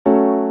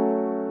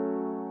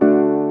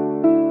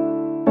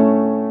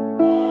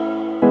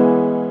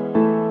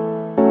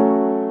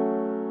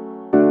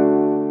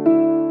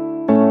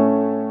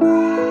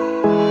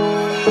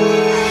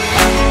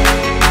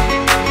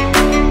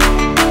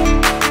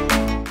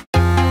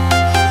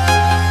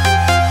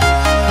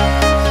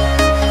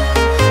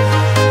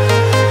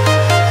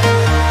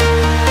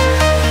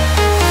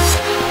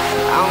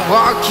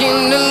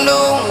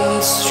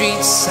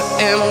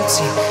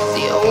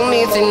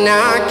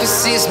I can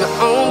see my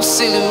own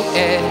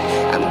silhouette.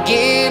 I'm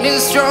getting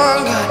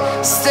stronger,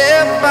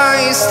 step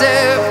by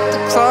step. The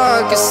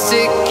clock is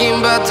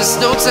ticking, but there's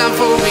no time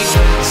for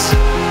regrets.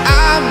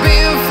 I've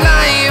been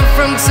flying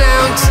from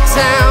town to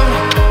town,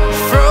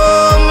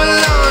 from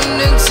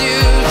London to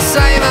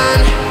Taiwan.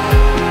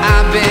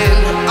 I've been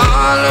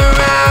all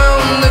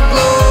around the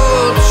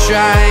globe,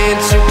 trying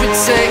to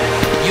protect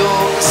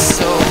your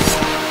soul.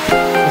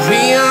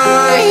 We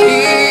are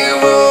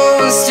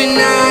heroes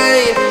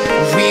tonight.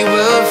 We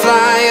will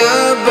fly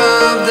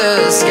above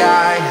the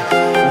sky.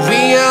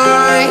 We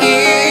are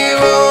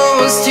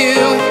heroes tonight.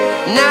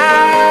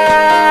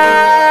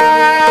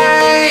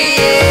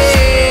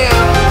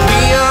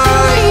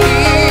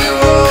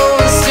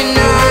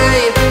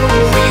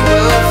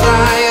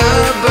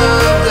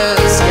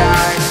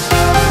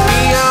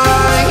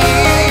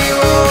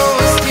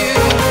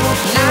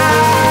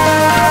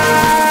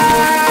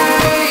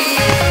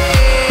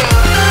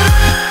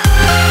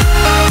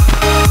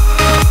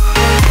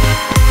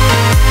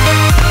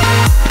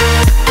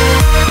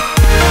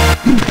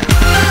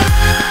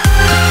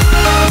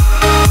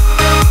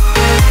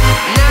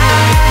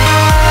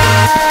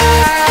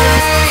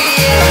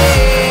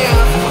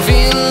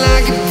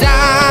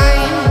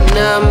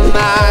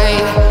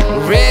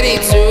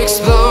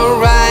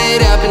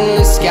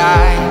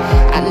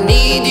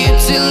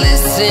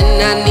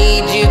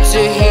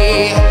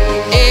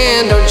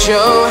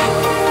 Show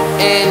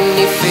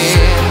any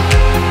fear.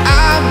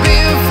 I've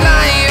been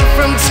flying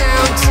from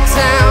town to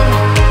town,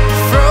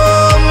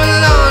 from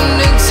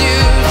London to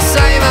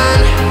Taiwan.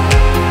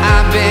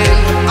 I've been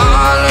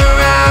all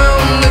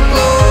around the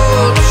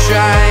globe,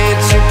 trying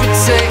to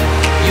protect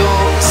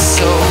your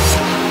soul.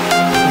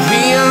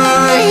 We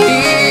are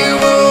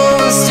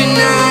heroes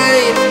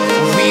tonight.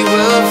 We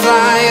will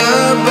fly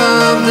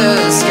above the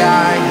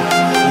sky.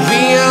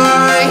 We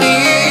are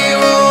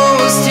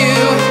heroes tonight.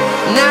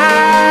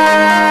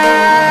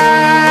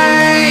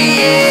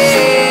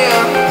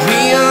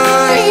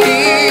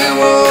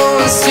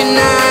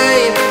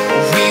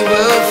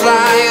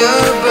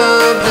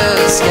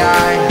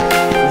 Sky.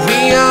 We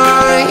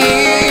are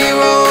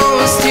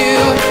heroes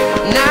tonight.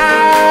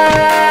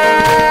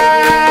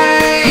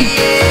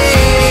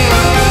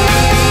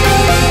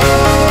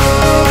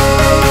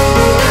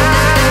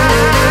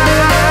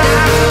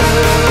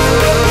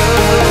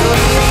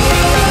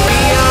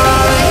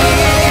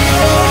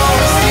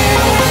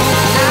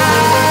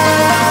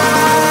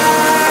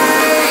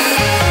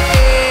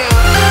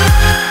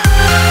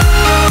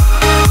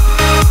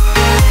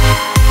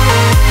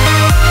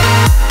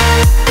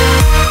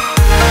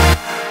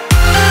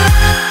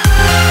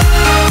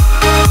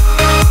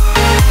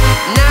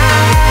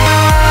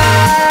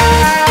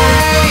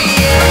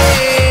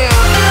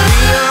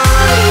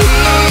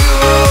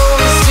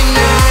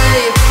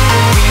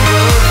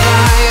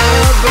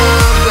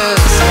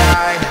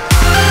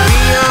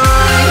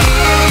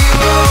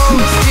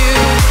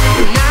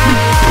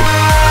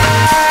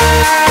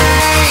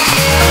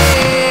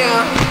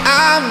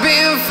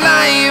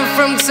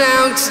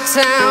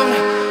 Town,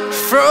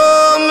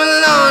 from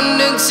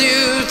London to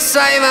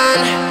Taiwan.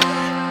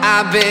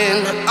 I've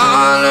been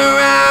all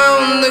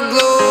around the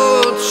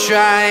globe,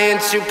 trying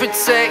to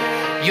protect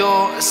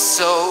your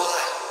soul.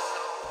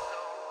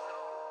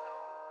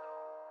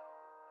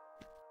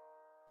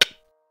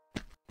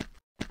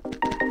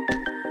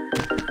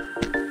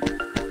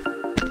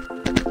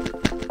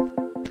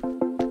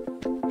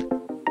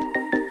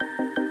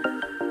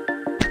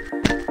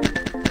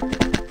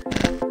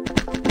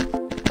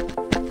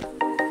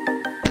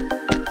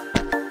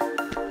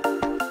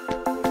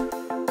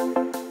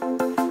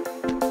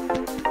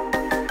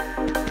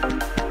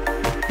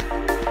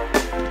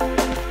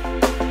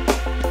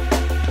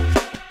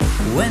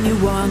 When you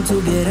want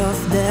to get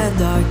off the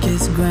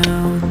darkest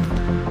ground,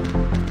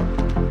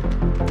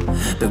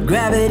 but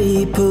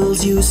gravity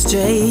pulls you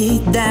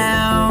straight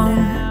down.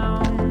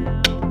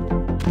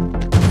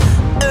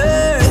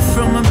 Earth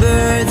from a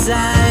bird's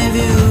eye